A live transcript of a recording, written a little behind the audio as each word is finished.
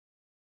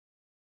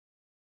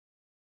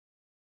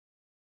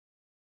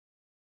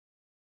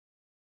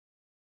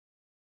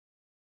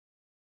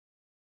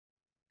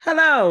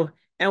Hello,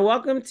 and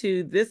welcome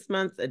to this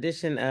month's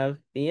edition of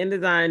the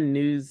InDesign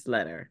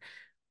newsletter,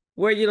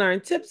 where you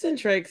learn tips and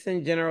tricks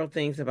and general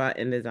things about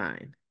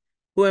InDesign.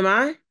 Who am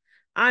I?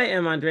 I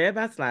am Andrea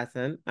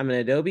Batslassen. I'm an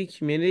Adobe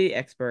community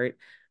expert.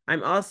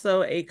 I'm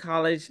also a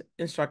college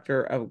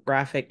instructor of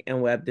graphic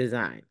and web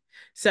design.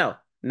 So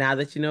now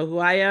that you know who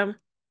I am,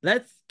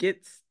 let's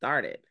get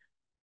started.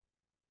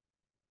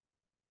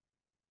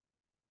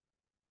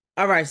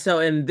 All right, so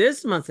in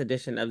this month's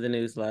edition of the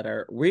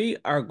newsletter, we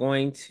are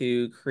going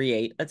to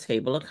create a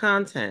table of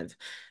contents.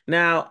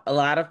 Now, a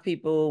lot of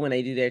people, when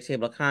they do their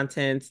table of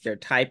contents, they're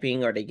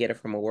typing or they get it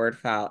from a Word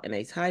file and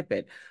they type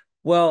it.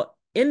 Well,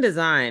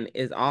 InDesign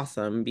is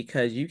awesome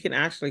because you can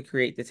actually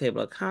create the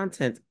table of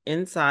contents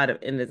inside of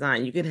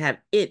InDesign. You can have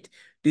it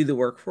do the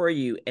work for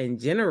you and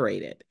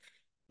generate it.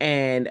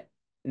 And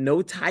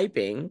no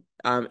typing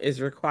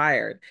is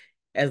required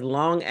as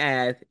long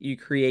as you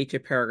create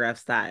your paragraph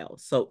style.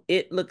 So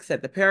it looks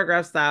at the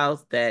paragraph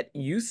styles that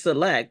you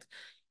select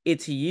it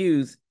to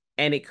use,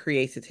 and it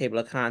creates a table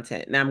of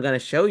content. Now I'm going to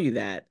show you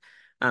that,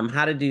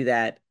 how to do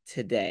that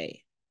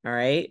today. All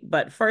right.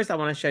 But first, I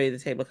want to show you the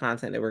table of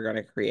content that we're going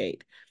to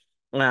create.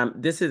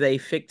 This is a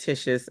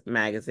fictitious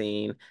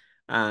magazine,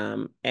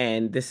 and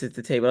this is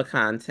the table of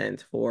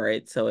contents for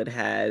it. So it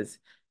has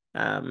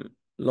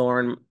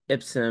lorem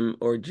ipsum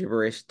or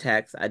gibberish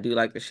text. I do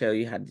like to show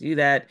you how to do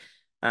that,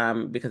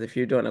 because if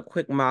you're doing a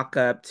quick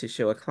mock-up to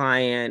show a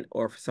client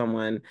or for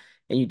someone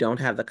and you don't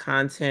have the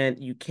content,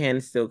 you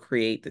can still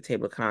create the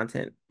table of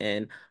content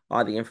and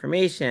all the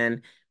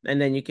information,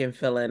 and then you can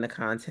fill in the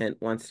content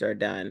once they're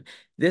done.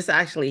 This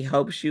actually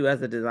helps you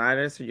as a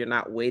designer, so you're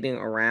not waiting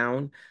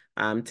around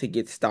to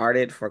get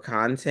started for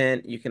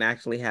content. You can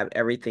actually have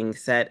everything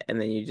set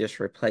and then you just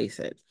replace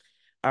it.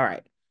 All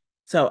right.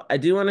 So I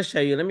do want to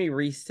show you, let me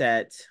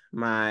reset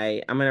I'm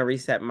going to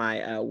reset my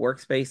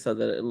workspace so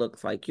that it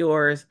looks like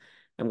yours.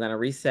 I'm going to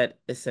reset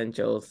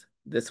essentials.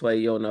 This way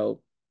you'll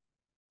know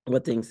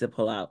what things to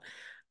pull out.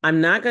 I'm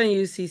not going to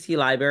use CC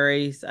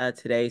libraries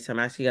today, so I'm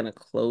actually going to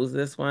close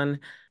this one.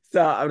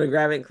 So I'm going to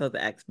grab it and close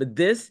the X. But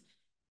this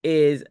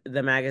is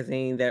the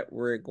magazine that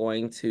we're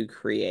going to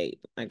create.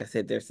 Like I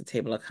said, there's a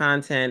table of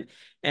content.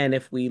 And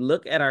if we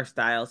look at our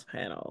styles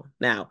panel,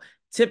 now,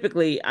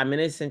 typically I'm in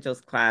Essentials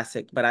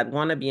Classic, but I'd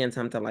want to be in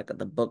something like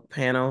the book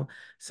panel.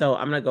 So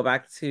I'm going to go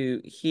back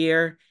to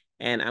here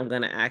and I'm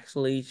going to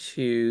actually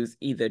choose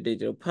either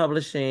digital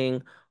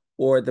publishing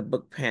or the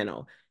book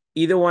panel.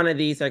 Either one of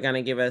these are going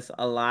to give us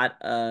a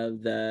lot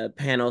of the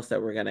panels that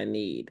we're going to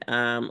need.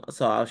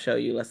 So I'll show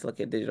you. Let's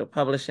look at digital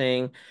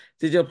publishing.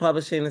 Digital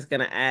publishing is going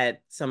to add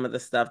some of the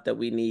stuff that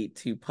we need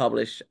to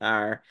publish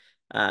our,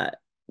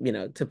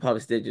 to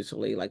publish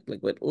digitally, like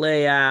liquid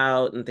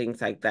layout and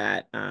things like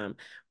that.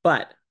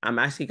 But I'm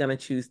actually going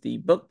to choose the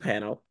book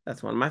panel.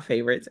 That's one of my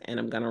favorites. And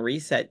I'm going to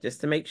reset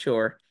just to make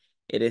sure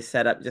it is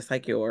set up just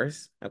like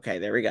yours. Okay,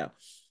 there we go.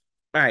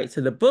 All right, so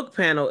the book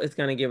panel is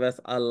going to give us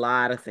a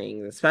lot of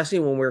things, especially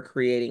when we're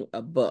creating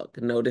a book.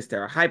 Notice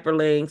there are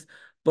hyperlinks,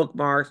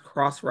 bookmarks,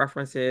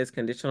 cross-references,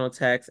 conditional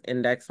text,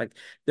 index. Like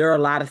there are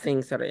a lot of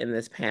things that are in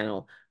this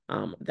panel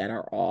that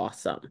are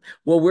awesome.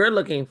 What we're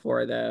looking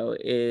for, though,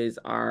 is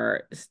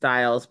our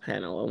styles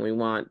panel, and we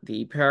want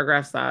the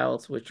paragraph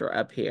styles, which are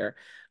up here.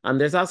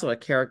 There's also a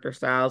character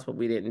styles, but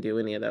we didn't do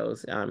any of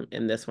those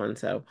in this one.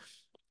 So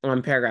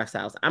paragraph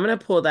styles. I'm going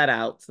to pull that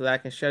out so that I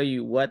can show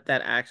you what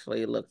that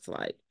actually looks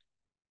like.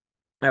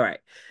 All right.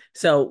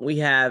 So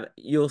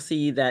you'll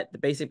see that the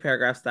basic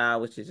paragraph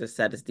style, which is just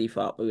set as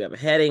default, but we have a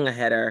heading, a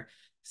header,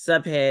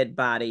 subhead,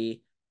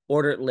 body,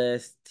 ordered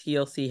list,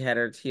 TLC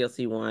header,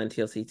 TLC1,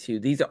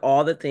 TLC2. These are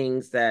all the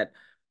things that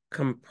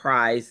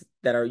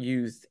are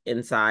used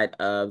inside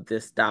of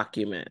this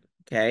document.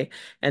 Okay.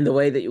 And the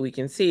way that we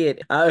can see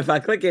it, if I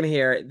click in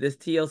here, this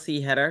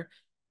TLC header,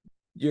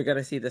 you're going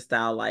to see the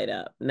style light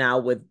up. Now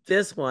with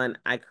this one,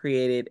 I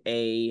created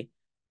a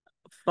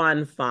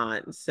fun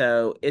font.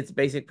 So it's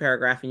basic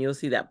paragraph, and you'll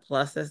see that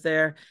plus is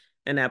there.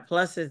 And that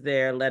plus is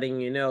there letting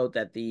you know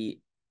that the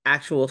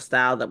actual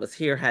style that was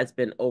here has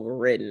been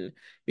overridden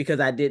because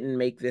I didn't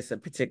make this a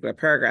particular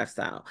paragraph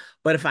style.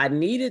 But if I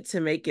needed to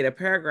make it a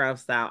paragraph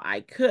style,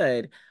 I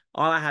could.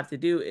 All I have to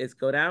do is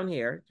go down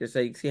here, just so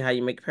you can see how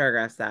you make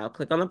paragraph style,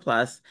 click on the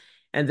plus,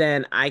 and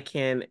then I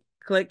can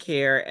click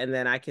here, and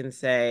then I can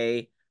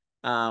say,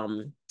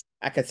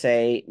 I could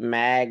say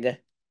mag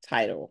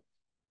title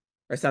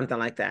or something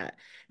like that.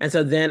 And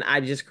so then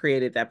I just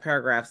created that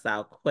paragraph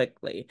style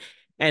quickly.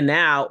 And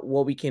now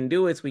what we can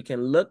do is we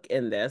can look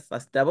in this.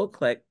 Let's double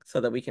click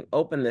so that we can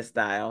open this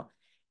style.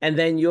 And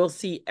then you'll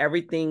see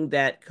everything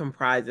that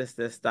comprises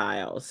this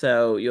style.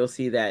 So you'll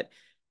see that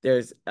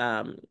there's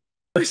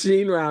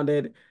machine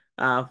rounded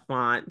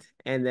font,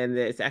 and then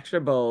there's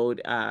extra bold.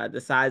 The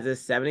size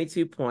is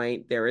 72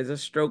 point. There is a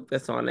stroke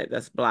that's on it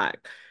that's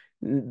black.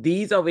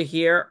 These over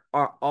here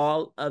are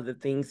all of the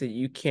things that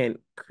you can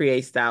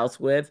create styles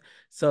with.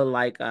 So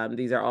like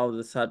these are all of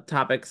the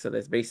subtopics. So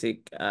there's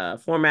basic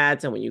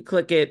formats. And when you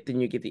click it,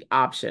 then you get the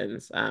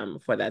options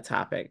for that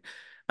topic.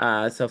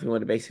 So if we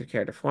wanted basic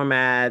character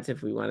formats,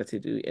 if we wanted to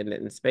do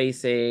indent and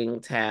spacing,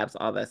 tabs,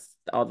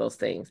 all those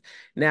things.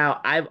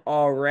 Now, I've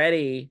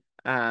already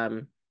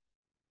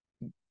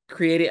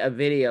created a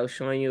video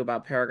showing you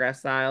about paragraph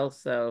styles.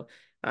 So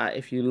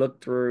if you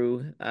look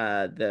through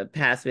the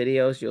past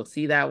videos, you'll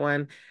see that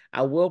one.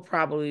 I will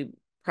probably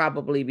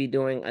be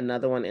doing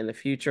another one in the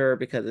future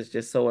because it's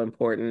just so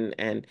important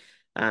and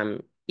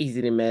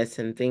easy to miss,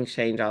 and things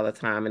change all the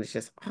time, and it's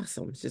just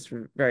awesome. It's just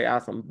very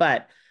awesome.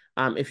 But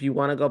if you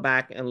want to go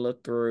back and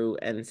look through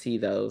and see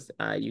those,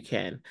 you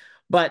can.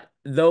 But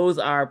those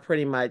are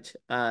pretty much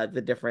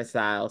the different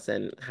styles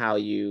and how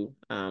you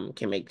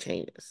can make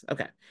changes.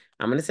 Okay,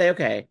 I'm going to say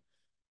okay.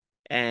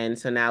 And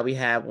so now we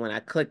have, when I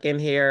click in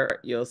here,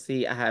 you'll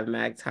see I have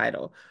mag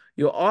title.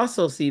 You'll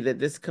also see that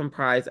this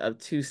comprised of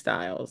two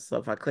styles. So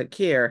if I click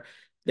here,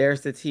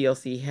 there's the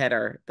TOC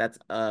header that's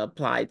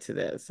applied to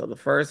this. So the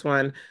first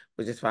one,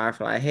 which is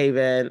Firefly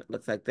Haven,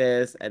 looks like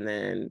this. And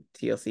then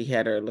TOC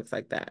header looks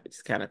like that, which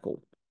is kind of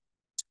cool.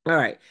 All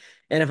right.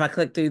 And if I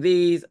click through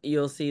these,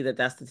 you'll see that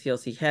that's the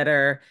TLC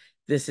header.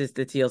 This is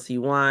the TLC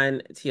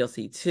 1,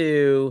 TLC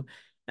 2.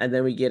 And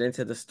then we get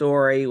into the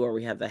story where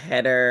we have the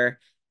header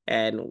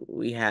and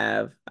we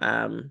have,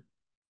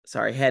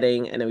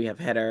 heading, and then we have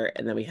header,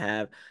 and then we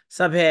have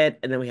subhead,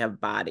 and then we have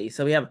body.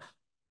 So we have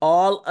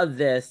all of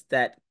this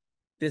that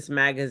this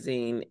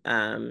magazine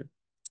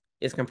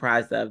is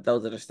comprised of.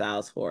 Those are the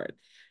styles for it.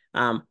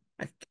 I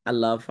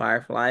love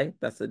Firefly.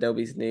 That's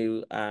Adobe's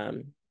new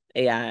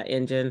AI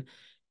engine.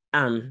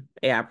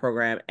 AI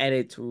program, and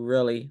it's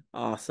really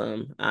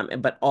awesome.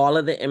 But all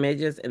of the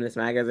images in this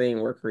magazine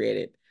were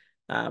created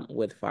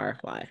with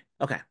Firefly.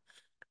 Okay.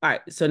 All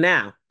right. So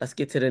now let's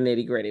get to the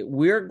nitty gritty.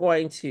 We're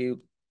going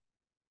to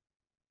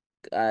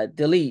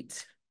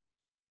delete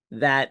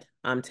that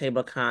table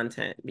of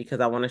content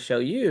because I want to show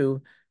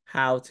you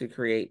how to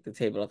create the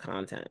table of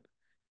content.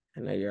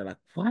 I know you're like,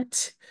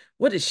 what?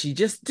 What did she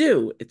just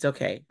do? It's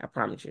okay. I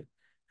promise you.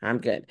 I'm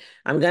good.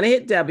 I'm going to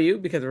hit W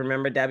because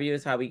remember, W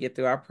is how we get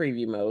through our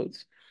preview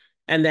modes.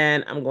 And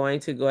then I'm going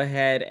to go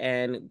ahead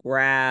and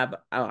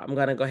I'm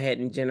going to go ahead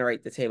and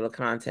generate the table of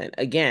content.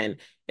 Again,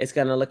 it's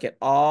going to look at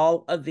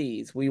all of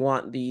these. We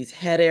want these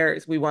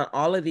headers. We want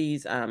all of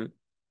these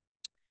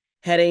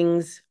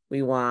headings.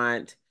 We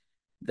want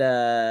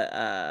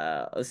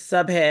the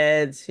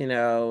subheads,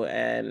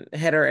 and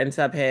header and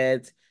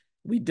subheads.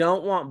 We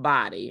don't want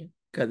body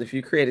because if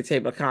you create a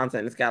table of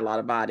content, it's got a lot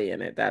of body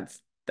in it.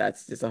 That's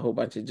just a whole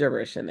bunch of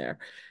gibberish in there.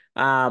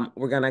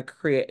 We're gonna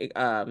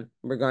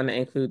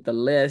include the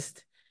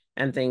list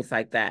and things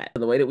like that.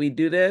 So the way that we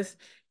do this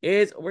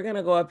is we're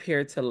gonna go up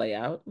here to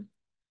layout.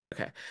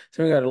 Okay,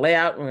 so we're gonna go to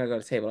layout. We're gonna go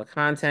to table of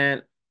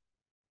content,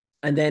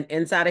 and then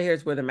inside of here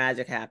is where the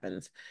magic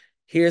happens.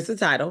 Here's the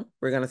title.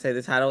 We're gonna say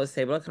the title is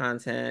table of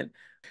content.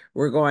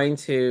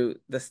 The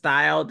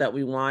style that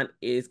we want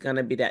is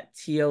gonna be that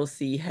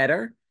TOC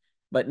header.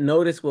 But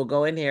notice we'll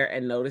go in here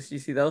and notice you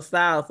see those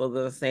styles. Those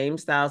are the same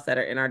styles that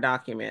are in our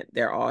document.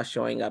 They're all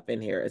showing up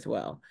in here as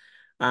well.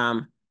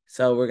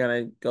 So we're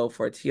going to go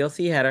for a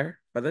TLC header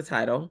for the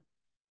title.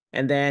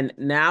 And then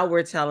now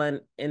we're telling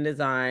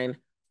InDesign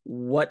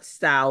what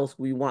styles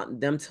we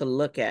want them to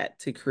look at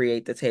to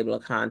create the table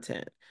of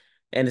content.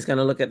 And it's going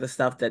to look at the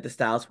stuff that the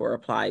styles were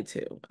applied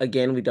to.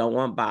 Again, we don't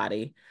want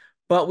body,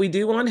 but we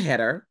do want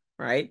header,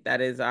 right?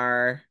 That is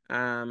our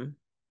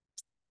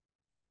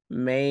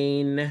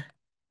main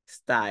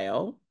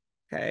style.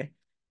 Okay.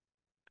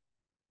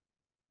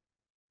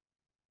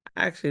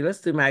 Actually,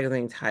 let's do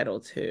magazine title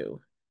too.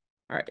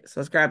 All right, so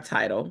let's grab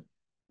title,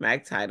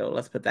 mag title.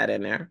 Let's put that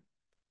in there.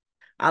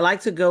 I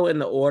like to go in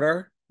the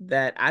order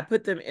that I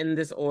put them in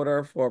this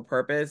order for a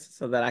purpose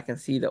so that I can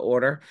see the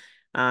order.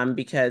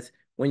 Because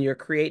when you're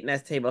creating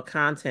that table of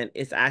content,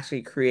 it's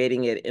actually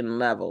creating it in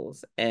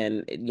levels,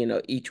 and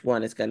each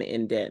one is going to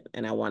indent,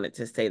 and I want it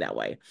to stay that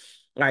way.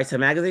 All right, so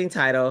magazine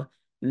title.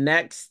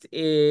 Next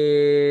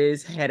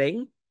is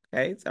heading.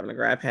 Okay, so I'm gonna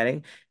grab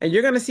heading, and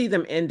you're gonna see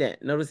them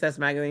indent. Notice that's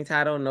magazine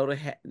title. Notice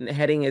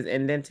heading is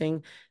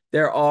indenting.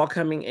 They're all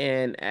coming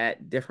in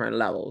at different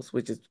levels,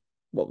 which is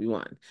what we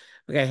want.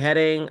 Okay,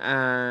 heading.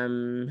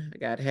 I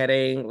got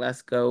heading.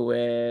 Let's go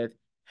with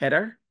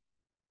header.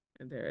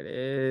 And there it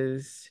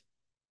is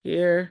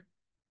here.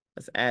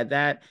 Let's add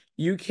that.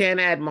 You can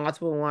add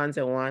multiple ones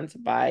at once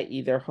by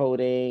either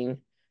holding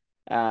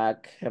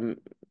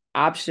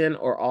Option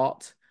or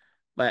Alt,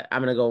 but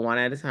I'm gonna go one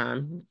at a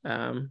time,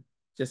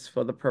 just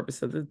for the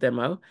purpose of the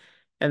demo.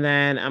 And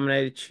then I'm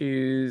gonna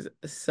choose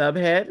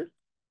subhead.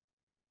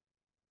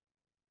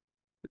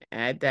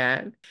 Add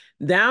that.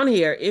 Down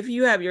here, if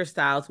you have your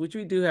styles, which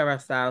we do have our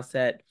style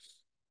set,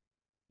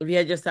 if you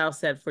had your style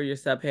set for your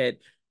subhead,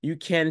 you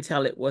can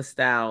tell it what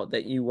style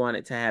that you want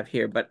it to have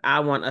here, but I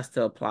want us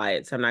to apply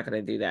it, so I'm not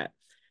going to do that.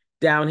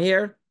 Down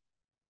here,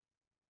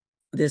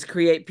 this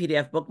create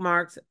PDF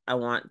bookmarks, I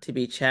want to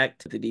be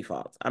checked to the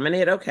defaults. I'm going to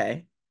hit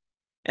OK.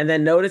 And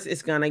then notice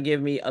it's going to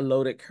give me a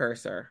loaded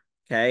cursor,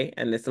 okay?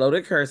 And this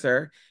loaded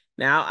cursor,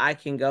 now I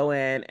can go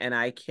in and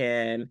I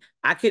could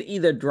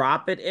either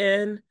drop it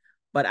in,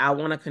 but I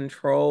want to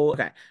control.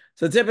 Okay.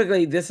 So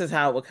typically this is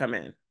how it would come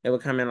in. It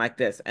would come in like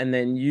this. And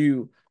then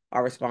you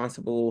are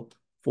responsible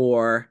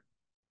for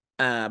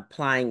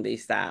applying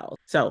these styles.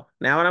 So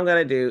now what I'm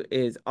going to do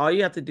is all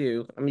you have to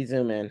do, let me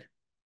zoom in.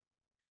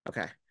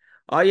 Okay.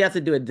 All you have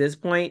to do at this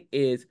point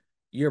is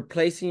you're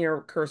placing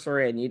your cursor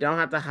in. You don't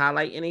have to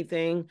highlight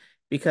anything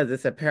because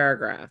it's a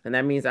paragraph. And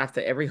that means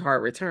after every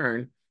hard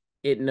return,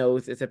 it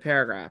knows it's a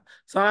paragraph.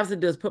 So all I have to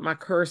do is put my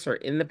cursor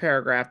in the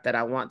paragraph that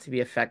I want to be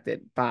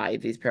affected by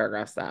these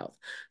paragraph styles.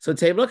 So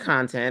table of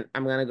content,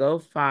 I'm going to go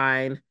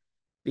find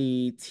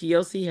the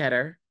TOC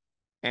header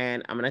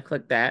and I'm going to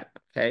click that.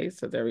 Okay,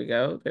 so there we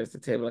go. There's the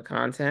table of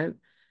content.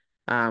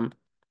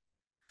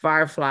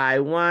 Firefly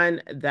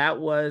one,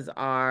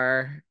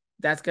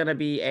 that's going to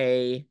be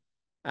a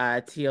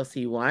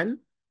TLC one.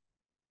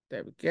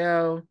 There we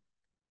go.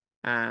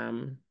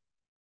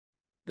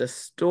 The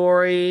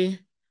story,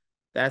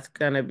 that's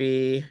going to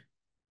be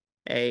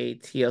a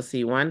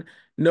TLC one.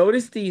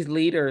 Notice these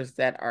leaders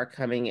that are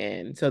coming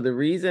in. So the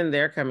reason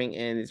they're coming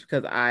in is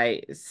because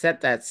I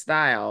set that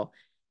style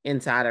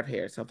inside of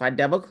here. So if I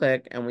double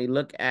click and we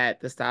look at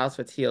the styles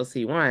for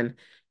TLC one,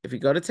 if we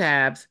go to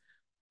tabs,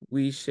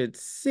 we should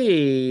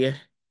see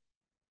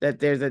that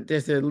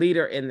there's a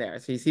leader in there.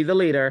 So you see the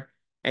leader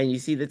and you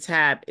see the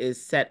tab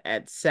is set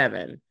at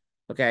 7.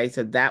 Okay,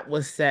 so that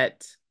was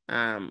set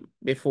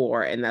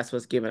before, and that's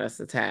what's giving us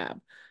the tab.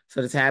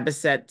 So the tab is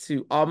set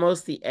to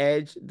almost the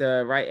edge,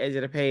 the right edge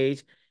of the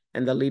page,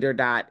 and the leader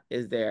dot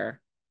is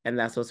there, and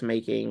that's what's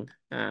making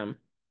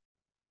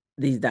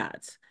these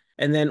dots.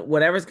 And then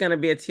whatever's going to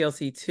be a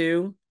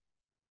TLC2,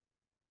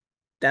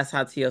 that's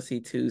how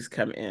TLC2s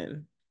come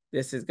in.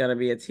 This is going to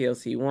be a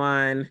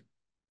TLC1.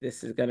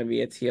 This is going to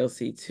be a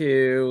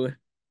TLC2.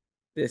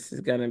 This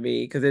is going to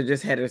be, because they're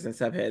just headers and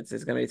subheads.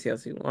 It's going to be a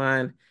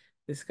TLC1.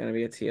 This is going to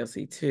be a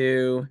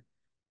TLC2.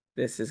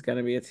 This is going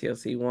to be a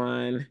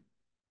TLC1.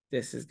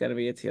 This is going to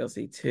be a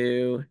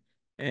TLC2.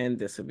 And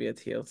this will be a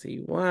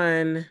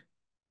TLC1.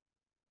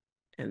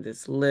 And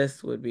this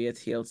list would be a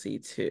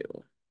TLC2.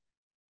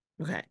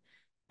 Okay.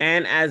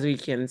 And as we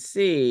can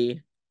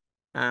see,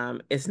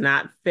 it's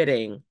not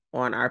fitting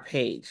on our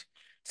page.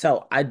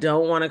 So I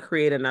don't want to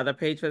create another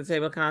page for the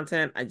table of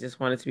content. I just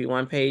want it to be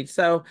one page.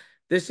 So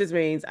this just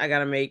means I got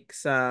to make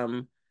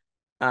some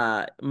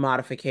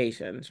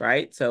modifications,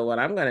 right? So what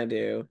I'm going to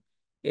do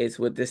is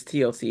with this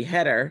TLC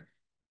header,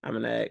 I'm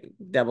going to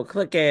double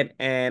click it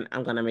and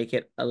I'm going to make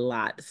it a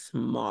lot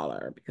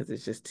smaller because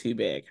it's just too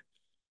big.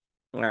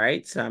 All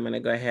right, so I'm going to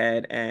go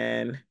ahead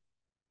and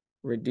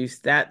reduce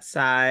that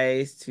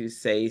size to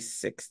say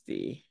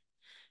 60.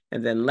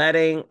 And then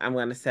leading, I'm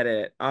going to set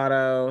it at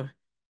auto.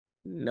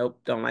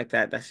 Nope, don't like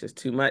that. That's just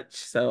too much.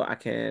 So I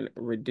can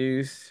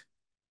reduce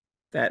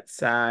that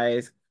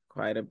size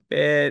quite a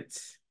bit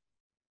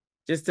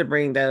just to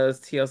bring those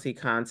TLC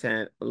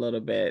content a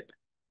little bit.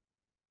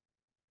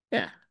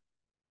 Yeah,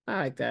 I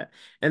like that.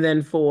 And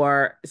then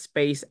for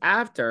space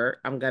after,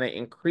 I'm going to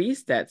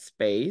increase that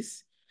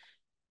space.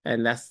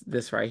 And that's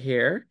this right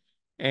here.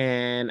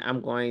 And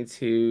I'm going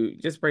to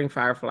just bring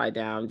Firefly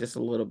down just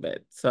a little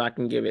bit so I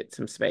can give it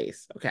some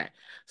space. Okay,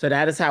 so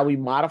that is how we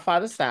modify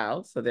the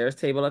style. So there's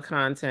table of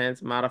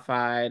contents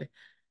modified.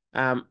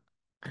 I'm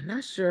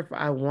not sure if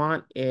I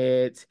want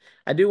it.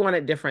 I do want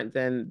it different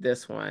than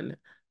this one.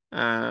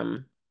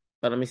 But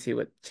let me see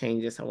what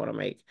changes I want to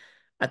make.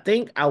 I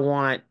think I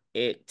want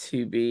it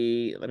to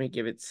be, let me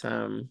give it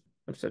some,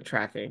 I'm still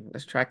tracking.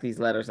 Let's track these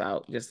letters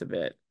out just a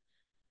bit.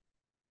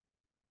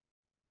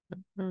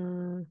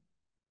 I'm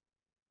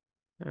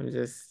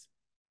just,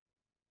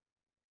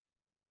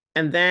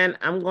 and then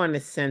I'm going to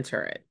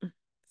center it.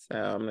 So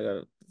I'm gonna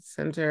go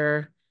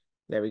center.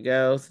 There we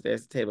go. So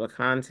there's the table of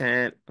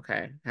content.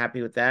 Okay,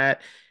 happy with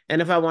that.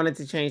 And if I wanted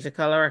to change the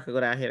color, I could go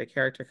down here to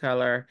character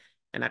color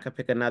and I could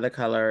pick another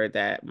color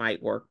that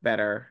might work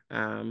better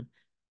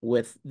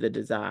with the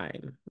design.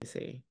 Let me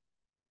see.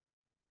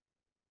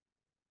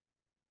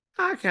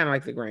 I kind of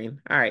like the green.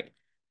 All right.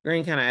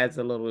 Green kind of adds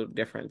a little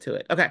different to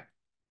it. Okay.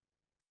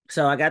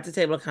 So I got the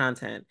table of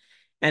content.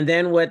 And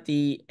then with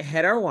the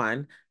header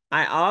one,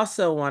 I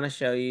also want to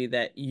show you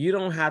that you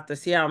don't have to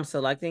see how I'm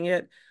selecting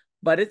it,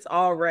 but it's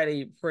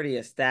already pretty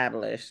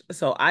established.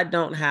 So I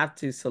don't have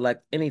to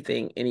select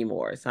anything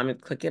anymore. So I'm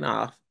clicking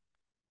off,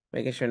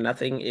 making sure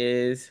nothing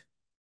is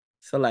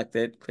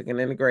selected, clicking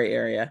in the gray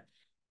area.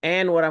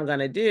 And what I'm going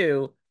to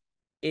do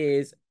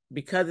is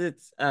because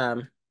it's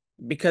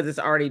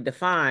already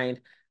defined,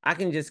 I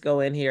can just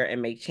go in here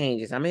and make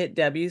changes. I'm gonna hit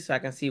W so I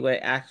can see what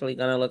it's actually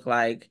gonna look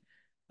like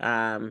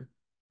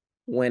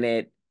when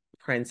it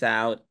prints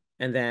out.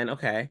 And then,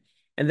 okay.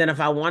 And then if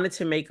I wanted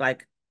to make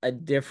like a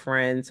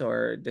difference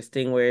or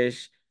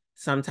distinguish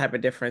some type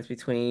of difference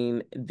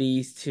between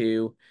these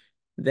two,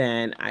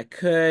 then I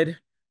could.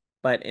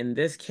 But in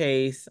this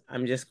case,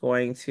 I'm just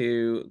going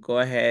to go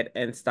ahead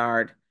and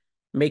start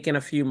making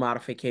a few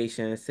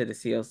modifications to the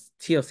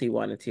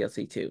TLC1 and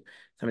TLC2. So I'm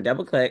gonna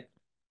double click.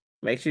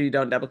 Make sure you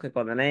don't double click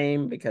on the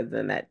name because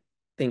then that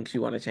thinks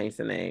you want to change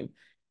the name.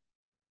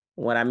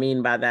 What I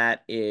mean by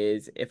that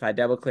is if I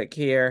double click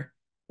here,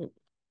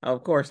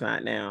 Of course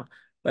not now.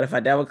 But if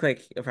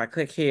I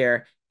click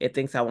here, it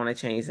thinks I want to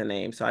change the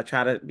name. So I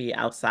try to be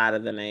outside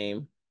of the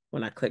name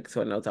when I click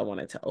so it knows I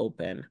want it to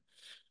open.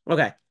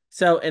 Okay.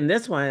 So in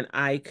this one,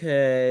 I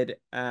could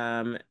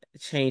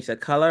change the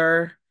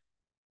color.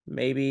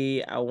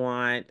 Maybe I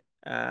want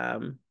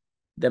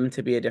them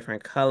to be a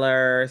different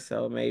color.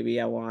 So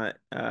maybe I want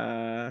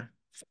to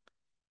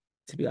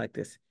be like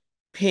this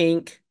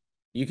pink.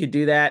 You could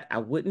do that. I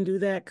wouldn't do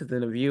that because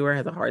then the viewer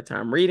has a hard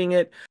time reading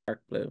it.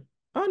 Dark blue.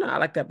 Oh no, I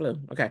like that blue.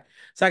 Okay.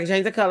 So I can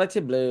change the color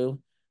to blue.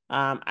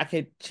 I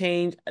could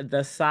change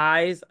the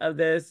size of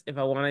this if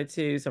I wanted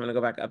to. So I'm gonna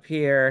go back up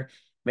here.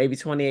 Maybe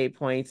 28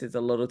 points is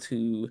a little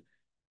too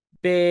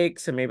big.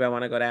 So maybe I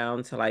want to go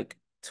down to like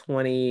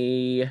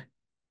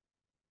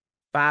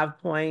 25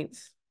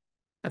 points.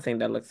 I think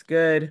that looks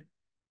good.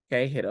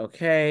 Okay, hit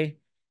OK.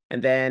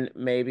 And then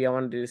maybe I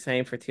want to do the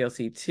same for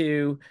TLC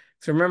 2.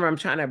 So remember, I'm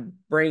trying to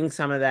bring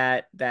some of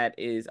that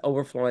is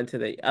overflowing to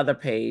the other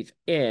page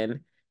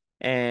in.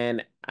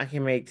 And I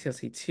can make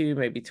TLC 2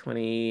 maybe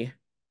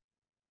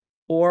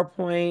 24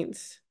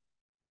 points.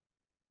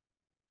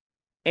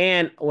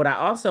 And what I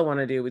also want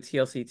to do with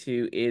TLC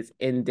 2 is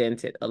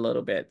indent it a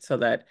little bit so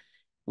that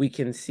we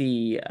can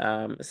see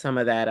some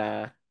of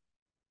that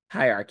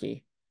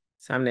hierarchy.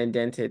 So I'm going to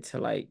indent it to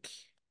like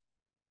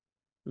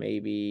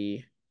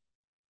maybe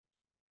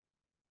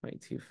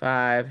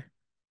 0.25.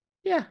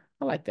 Yeah,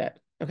 I like that.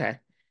 Okay.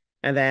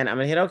 And then I'm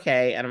gonna hit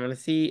OK, and I'm gonna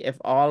see if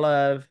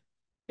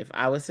if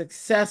I was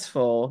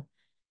successful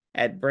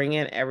at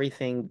bringing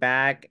everything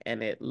back,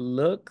 and it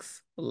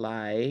looks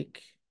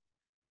like,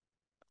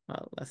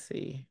 let's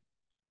see.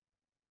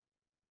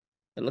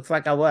 It looks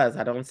like I was.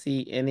 I don't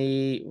see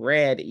any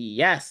red.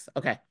 Yes.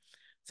 Okay.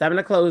 So I'm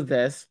gonna close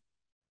this.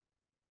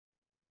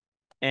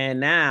 And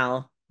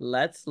now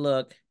let's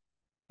look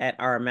at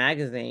our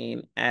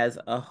magazine as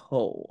a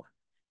whole.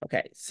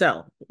 Okay,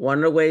 so one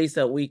of the ways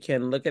that we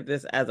can look at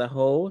this as a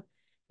whole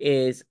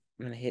is,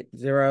 I'm gonna hit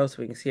 0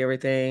 so we can see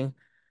everything.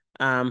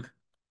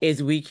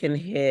 Is we can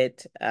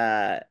hit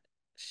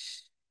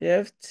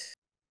Shift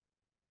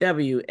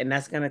W, and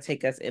that's gonna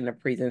take us into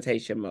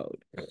presentation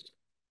mode.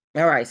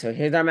 All right, so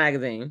here's our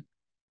magazine.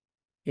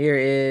 Here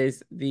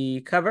is the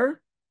cover.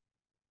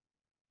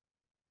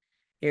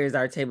 Here's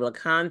our table of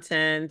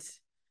contents.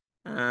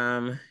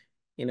 Um,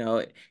 you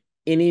know,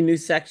 any new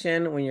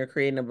section when you're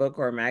creating a book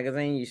or a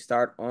magazine, you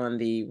start on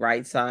the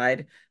right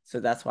side. So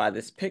that's why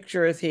this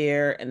picture is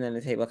here. And then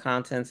the table of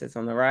contents is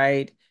on the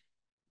right.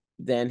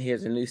 Then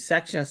here's a new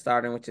section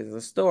starting, which is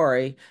a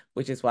story,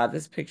 which is why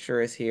this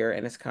picture is here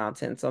and its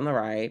contents on the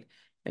right.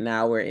 And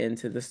now we're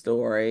into the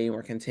story,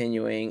 we're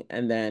continuing,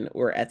 and then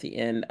we're at the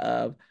end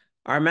of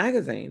our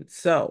magazine.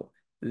 So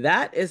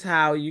that is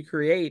how you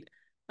create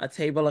a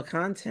table of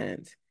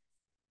content.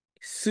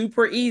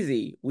 Super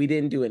easy. We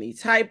didn't do any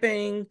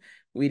typing.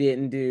 We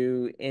didn't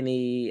do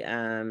any,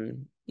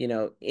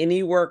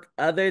 any work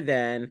other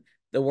than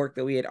the work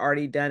that we had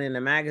already done in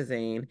the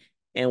magazine.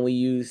 And we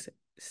use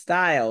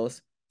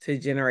styles to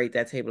generate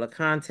that table of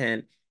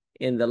content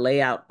in the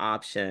layout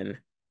option,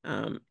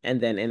 and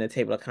then in the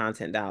table of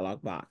content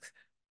dialog box.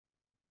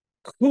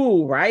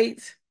 Cool,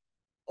 right?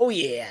 Oh,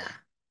 yeah.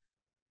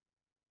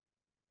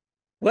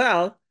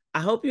 Well, I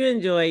hope you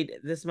enjoyed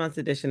this month's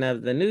edition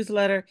of the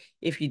newsletter.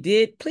 If you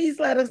did, please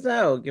let us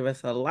know. Give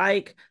us a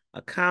like,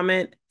 a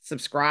comment,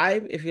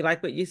 subscribe if you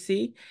like what you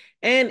see.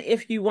 And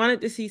if you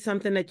wanted to see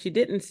something that you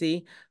didn't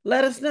see,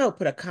 let us know.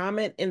 Put a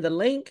comment in the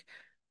link,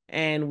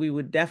 and we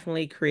would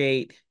definitely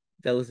create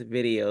those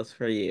videos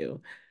for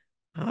you.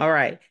 All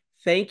right.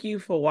 Thank you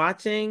for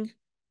watching.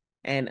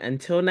 And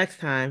until next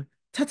time,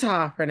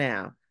 ta-ta for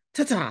now.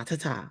 Ta-ta,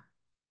 ta-ta.